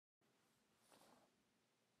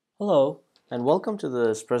Hello, and welcome to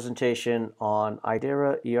this presentation on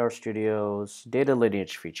IDERA Studio's Data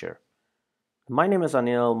Lineage feature. My name is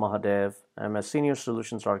Anil Mahadev. I'm a Senior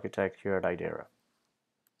Solutions Architect here at IDERA.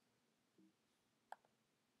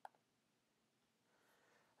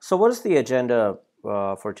 So what is the agenda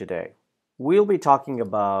for today? We'll be talking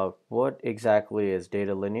about what exactly is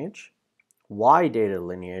data lineage, why data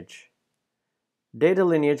lineage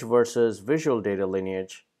versus visual data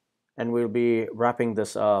lineage, and we'll be wrapping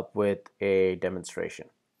this up with a demonstration.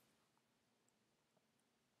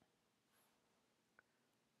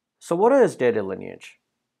 So what is data lineage?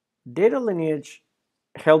 Data lineage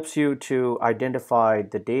helps you to identify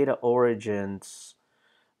the data origins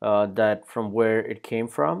that from where it came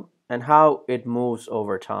from and how it moves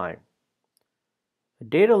over time.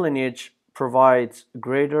 Data lineage provides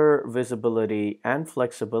greater visibility and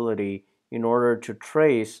flexibility in order to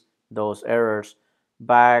trace those errors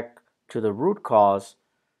back to the root cause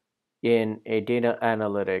in a data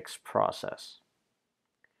analytics process.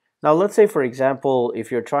 Now, let's say, for example,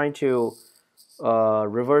 if you're trying to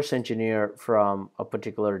reverse engineer from a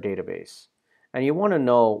particular database, and you want to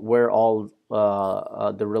know where all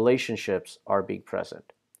the relationships are being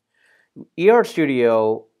present.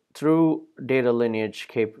 Studio, through data lineage,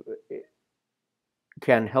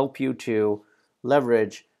 can help you to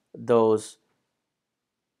leverage those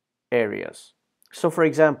areas. So, for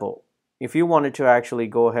example, if you wanted to actually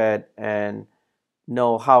go ahead and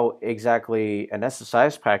know how exactly an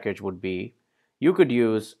SSIS package would be, you could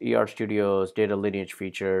use Studio's data lineage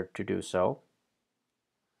feature to do so.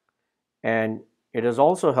 And it is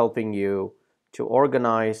also helping you to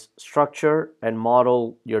organize, structure, and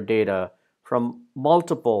model your data from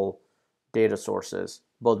multiple data sources,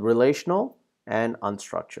 both relational and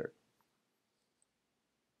unstructured.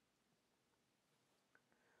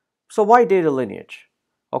 So why data lineage?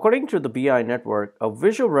 According to the BI network, a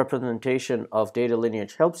visual representation of data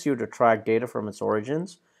lineage helps you to track data from its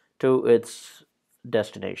origins to its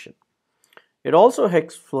destination. It also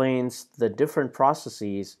explains the different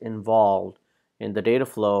processes involved in the data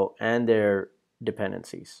flow and their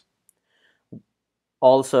dependencies.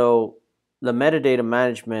 Also, the metadata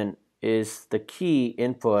management is the key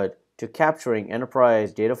input to capturing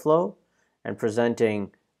enterprise data flow and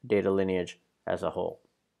presenting data lineage as a whole.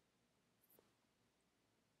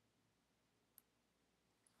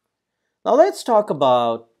 Now let's talk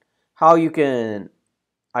about how you can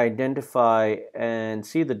identify and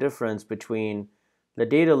see the difference between the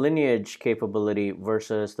data lineage capability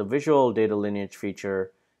versus the visual data lineage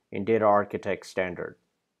feature in Data Architect Standard.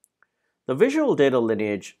 The visual data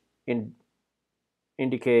lineage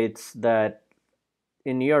indicates that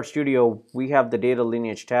in Studio we have the data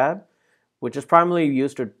lineage tab, which is primarily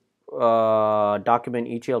used to document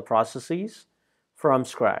ETL processes from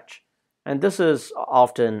scratch. And this is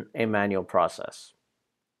often a manual process.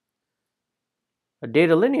 A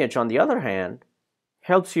data lineage, on the other hand,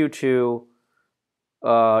 helps you to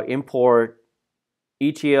import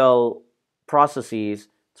ETL processes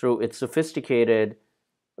through its sophisticated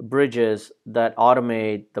bridges that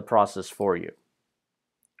automate the process for you.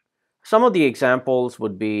 Some of the examples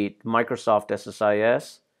would be Microsoft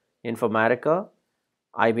SSIS, Informatica,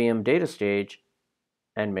 IBM DataStage,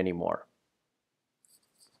 and many more.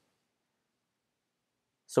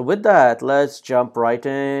 So with that, let's jump right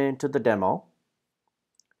into the demo.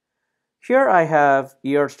 Here I have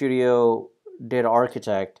Studio Data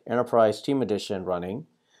Architect Enterprise Team Edition running,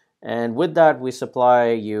 and with that we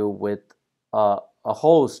supply you with a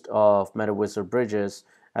host of MetaWizard bridges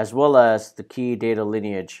as well as the key data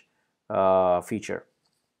lineage feature.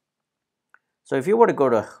 So if you were to go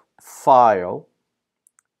to File,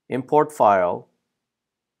 Import File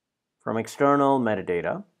from External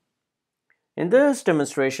Metadata, in this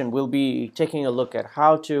demonstration we'll be taking a look at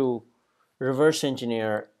how to reverse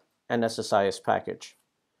engineer an SSIS package.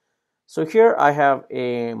 So here I have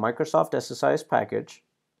a Microsoft SSIS package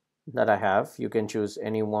that I have. You can choose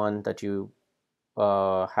any one that you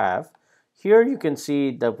have. Here you can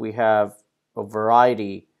see that we have a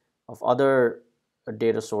variety of other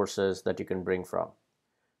data sources that you can bring from.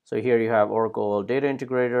 So here you have Oracle Data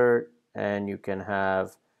Integrator, and you can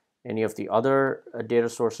have any of the other data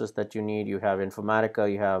sources that you need. You have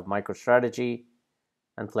Informatica, you have MicroStrategy,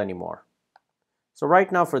 and plenty more. So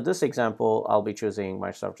right now for this example, I'll be choosing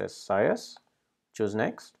Microsoft SSIS. Choose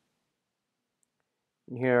Next.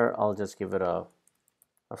 And here I'll just give it a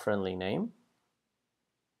friendly name.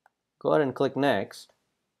 Go ahead and click Next.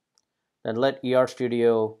 Then let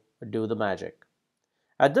Studio do the magic.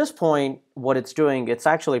 At this point, what it's doing, it's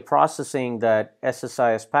actually processing that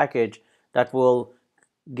SSIS package that will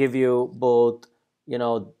give you both,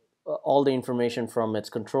 all the information from its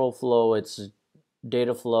control flow, its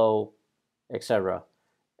data flow, etc.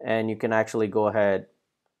 And you can actually go ahead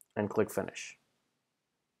and click finish.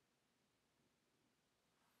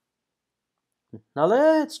 Now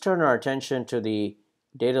let's turn our attention to the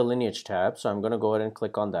Data Lineage tab. So I'm going to go ahead and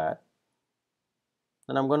click on that.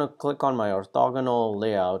 And I'm going to click on my orthogonal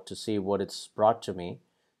layout to see what it's brought to me.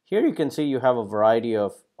 Here you can see you have a variety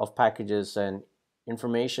of packages and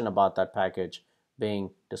information about that package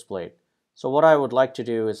being displayed. So what I would like to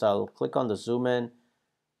do is I'll click on the zoom in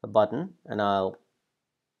button and I'll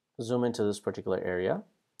zoom into this particular area.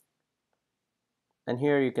 And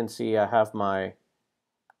here you can see I have my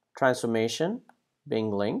transformation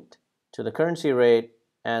being linked to the currency rate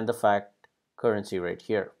and the fact currency rate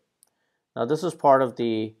here. Now this is part of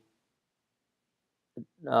the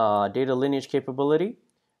data lineage capability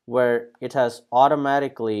where it has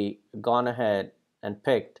automatically gone ahead and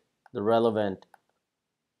picked the relevant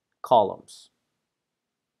columns.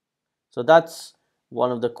 So that's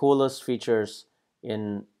one of the coolest features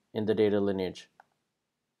in the data lineage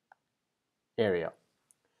area.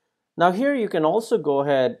 Now here you can also go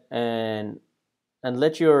ahead and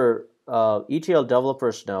let your ETL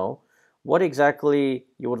developers know what exactly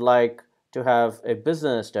you would like to have a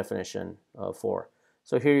business definition for.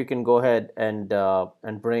 So here you can go ahead and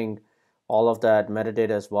bring all of that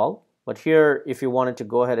metadata as well. But here, if you wanted to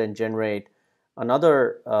go ahead and generate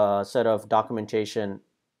another set of documentation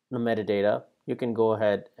metadata, you can go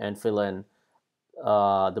ahead and fill in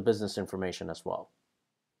the business information as well.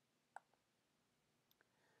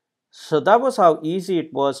 So that was how easy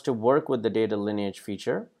it was to work with the data lineage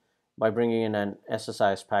feature by bringing in an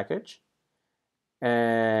SSIS package.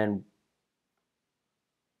 And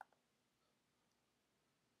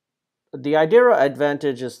the IDERA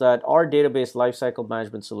advantage is that our database lifecycle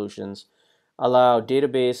management solutions allow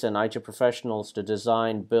database and IT professionals to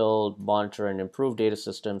design, build, monitor, and improve data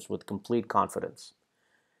systems with complete confidence.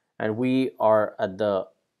 And we are at the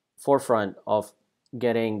forefront of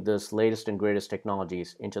getting this latest and greatest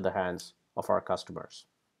technologies into the hands of our customers.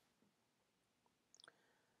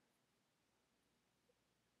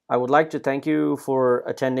 I would like to thank you for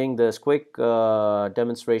attending this quick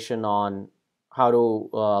demonstration on how to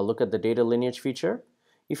look at the data lineage feature.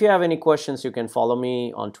 If you have any questions, you can follow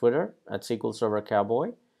me on Twitter at SQL Server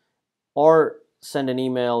Cowboy or send an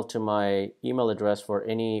email to my email address for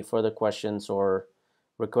any further questions or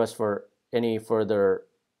requests for any further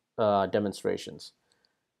demonstrations.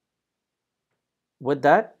 With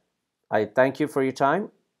that, I thank you for your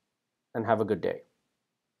time and have a good day.